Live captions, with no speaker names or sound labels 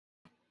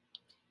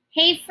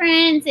Hey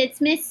friends,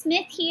 it's Miss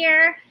Smith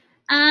here.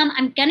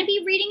 I'm going to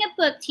be reading a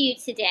book to you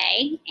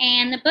today,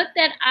 and the book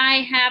that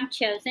I have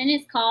chosen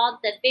is called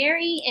The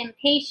Very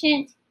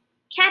Impatient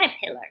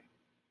Caterpillar,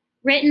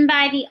 written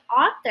by the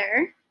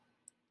author,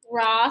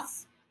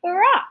 Ross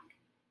Barak.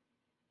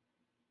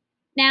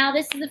 Now,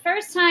 this is the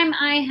first time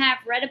I have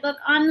read a book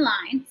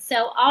online,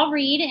 so I'll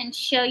read and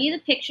show you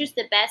the pictures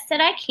the best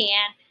that I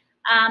can.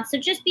 So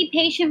just be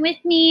patient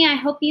with me. I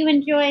hope you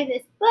enjoy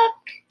this book.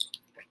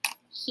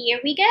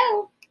 Here we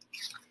go.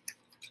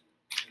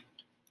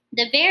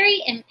 The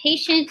Very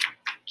Impatient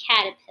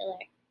Caterpillar.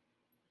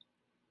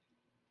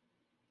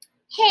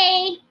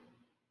 Hey,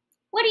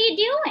 what are you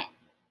doing?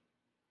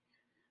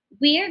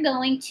 We're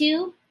going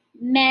to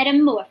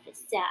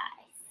metamorphosize.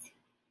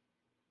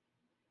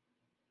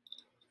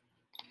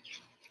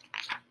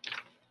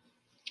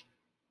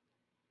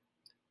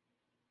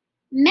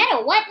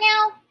 What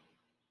now?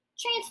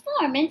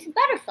 Transform into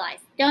butterflies,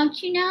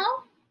 don't you know?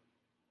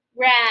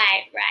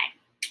 Right.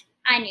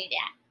 I knew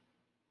that.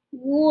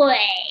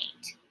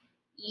 Wait.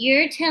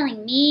 You're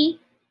telling me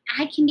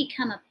I can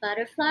become a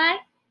butterfly?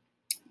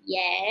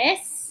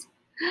 Yes.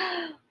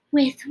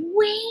 With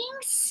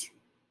wings?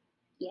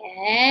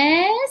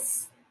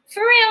 Yes.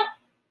 For real?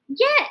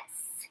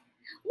 Yes.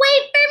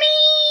 Wait for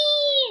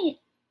me!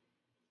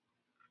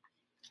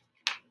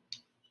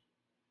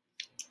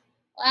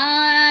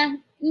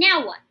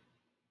 Now what?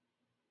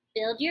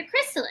 Build your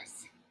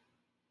chrysalis.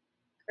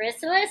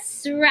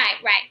 Chrysalis?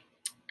 Right.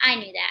 I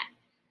knew that.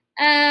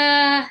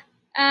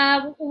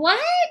 What?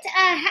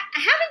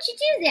 How did you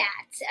do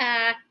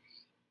that?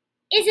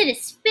 Is it a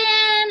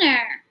spin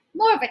or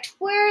more of a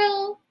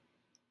twirl?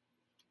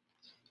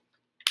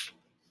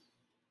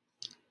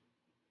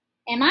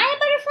 Am I a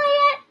butterfly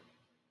yet?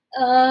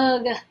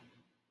 Ugh.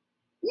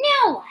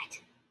 Now what?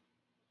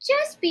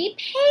 Just be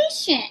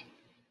patient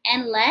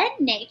and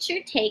let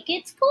nature take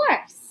its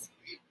course.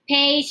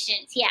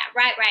 Patience. Yeah,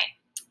 right.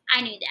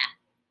 I knew that.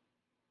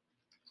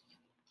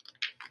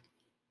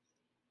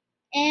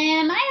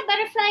 Am I a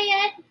butterfly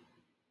yet?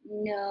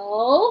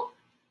 No.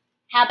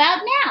 How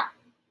about now?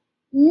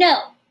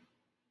 No.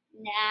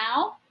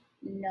 Now?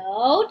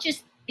 No.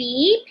 Just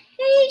be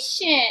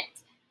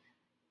patient.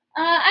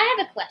 I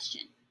have a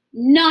question.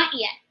 Not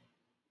yet.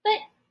 But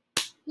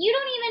you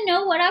don't even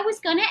know what I was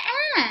going to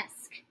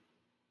ask.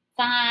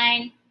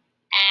 Fine.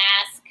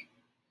 Ask.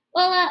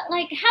 Well,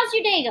 how's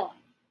your day going?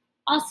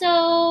 Also,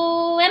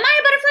 am I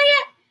a butterfly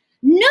yet?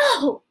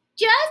 No.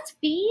 Just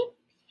be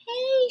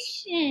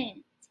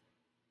patient.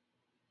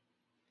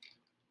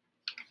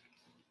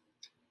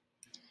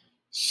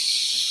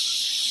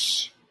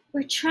 Shh.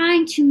 We're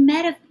trying to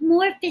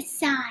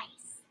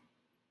metamorphosize.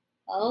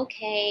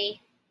 Okay.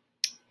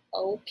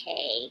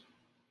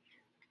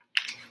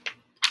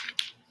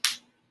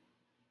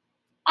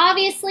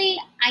 Obviously,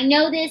 I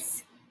know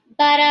this,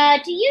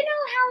 but do you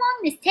know how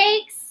long this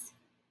takes?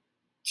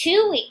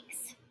 2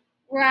 weeks.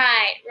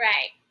 Right.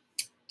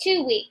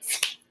 2 weeks.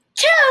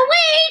 2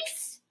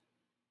 weeks!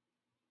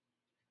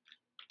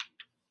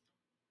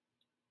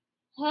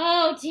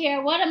 Oh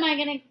dear, what am I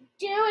going to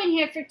do in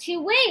here for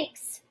 2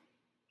 weeks?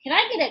 Can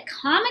I get a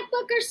comic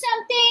book or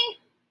something?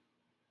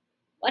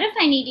 What if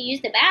I need to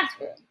use the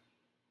bathroom?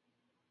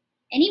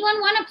 Anyone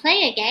want to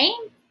play a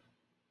game?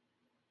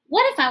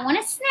 What if I want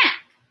a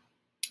snack?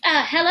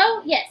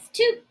 Hello? Yes,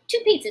 two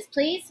pizzas,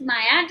 please.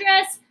 My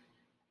address,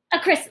 a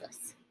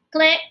chrysalis.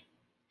 Click.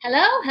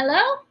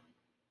 Hello?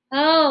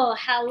 Oh,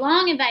 how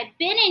long have I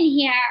been in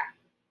here?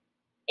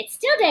 It's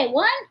still day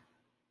 1.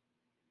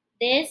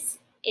 This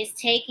is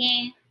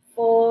taking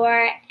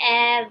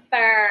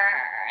forever.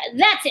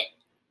 That's it.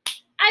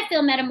 I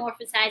feel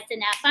metamorphosized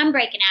enough. I'm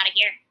breaking out of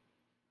here.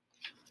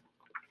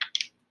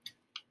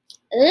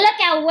 Look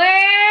out,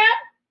 world.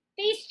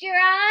 Feast your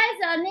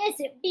eyes on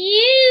this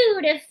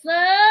beautiful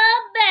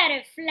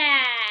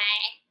butterfly.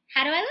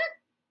 How do I look?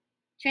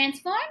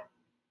 Transform?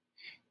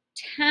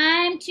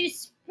 Time to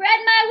spread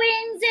my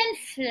wings and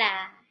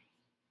fly.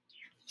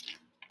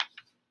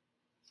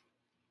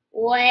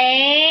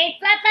 Wait,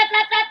 flap.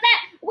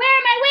 Where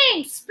are my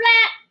wings?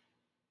 Splat.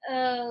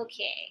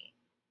 Okay.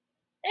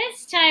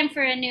 It's time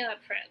for a new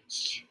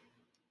approach.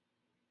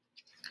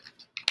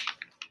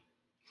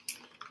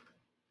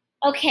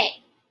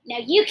 Okay, now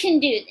you can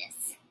do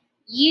this.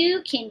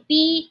 You can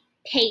be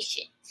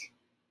patient.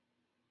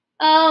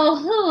 Oh,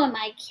 who am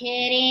I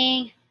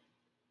kidding?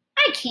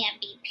 I can't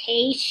be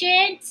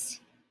patient.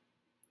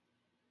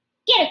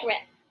 Get a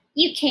grip.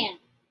 You can.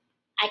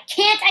 I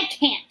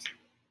can't.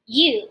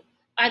 You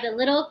are the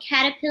little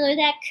caterpillar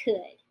that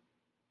could.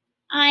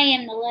 I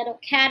am the little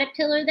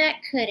caterpillar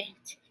that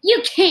couldn't.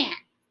 You can't.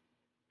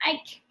 I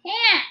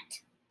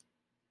can't.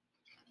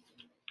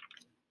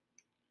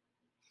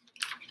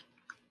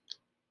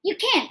 You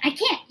can. I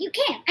can't. You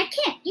can. I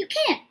can't. You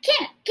can't.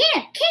 Can't.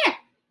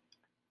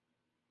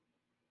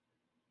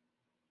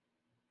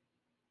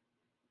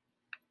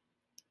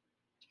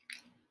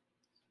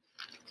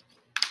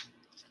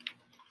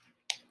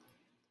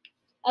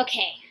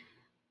 Okay,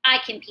 I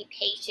can be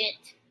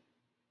patient.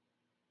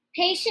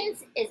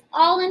 Patience is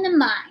all in the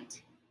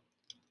mind.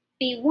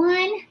 Be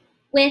one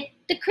with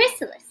the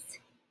chrysalis.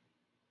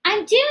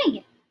 I'm doing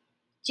it.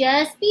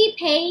 Just be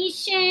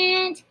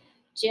patient.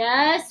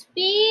 Just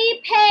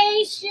be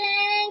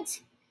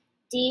patient.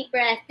 Deep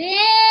breath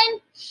in.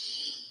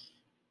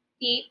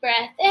 Deep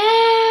breath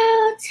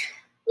out.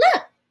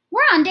 Look,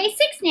 we're on day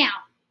 6 now.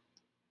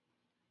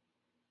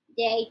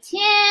 Day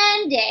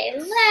 10, day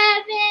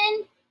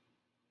 11.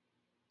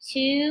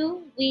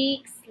 2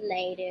 weeks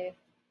later.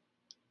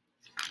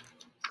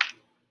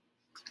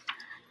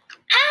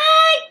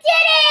 I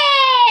did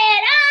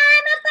it!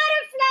 I'm a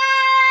butterfly!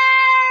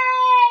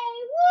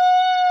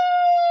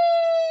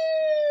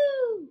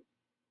 Woo!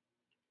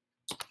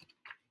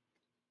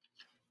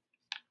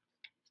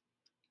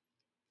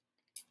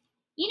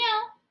 You know,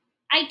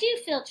 I do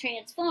feel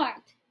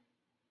transformed.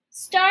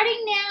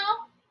 Starting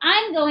now,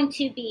 I'm going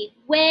to be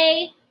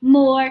way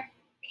more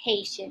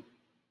patient.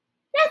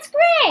 That's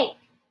great!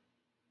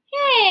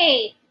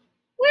 Hey,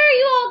 where are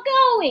you all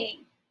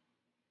going?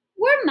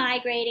 We're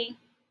migrating.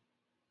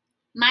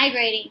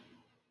 Migrating.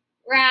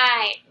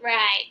 Right.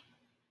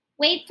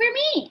 Wait for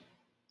me.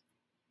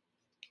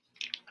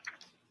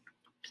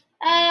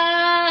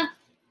 Are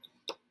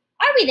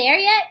we there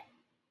yet?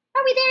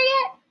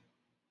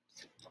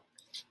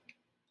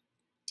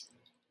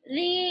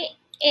 The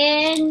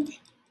end.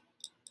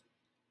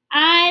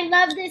 I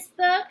love this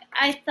book.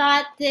 I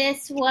thought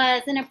this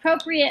was an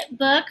appropriate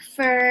book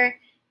for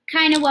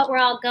kind of what we're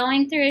all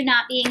going through,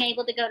 not being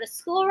able to go to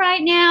school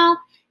right now.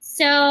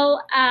 So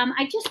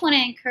I just want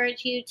to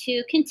encourage you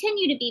to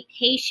continue to be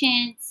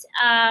patient.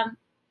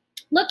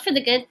 Look for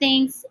the good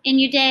things in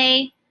your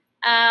day.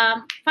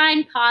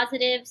 Find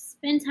positives.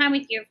 Spend time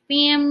with your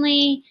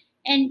family.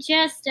 And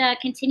just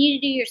continue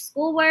to do your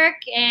schoolwork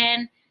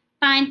and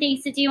find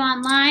things to do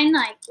online,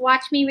 like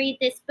watch me read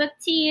this book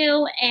to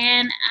you.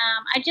 And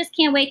I just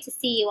can't wait to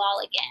see you all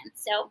again.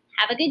 So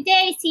have a good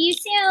day. See you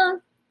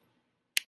soon.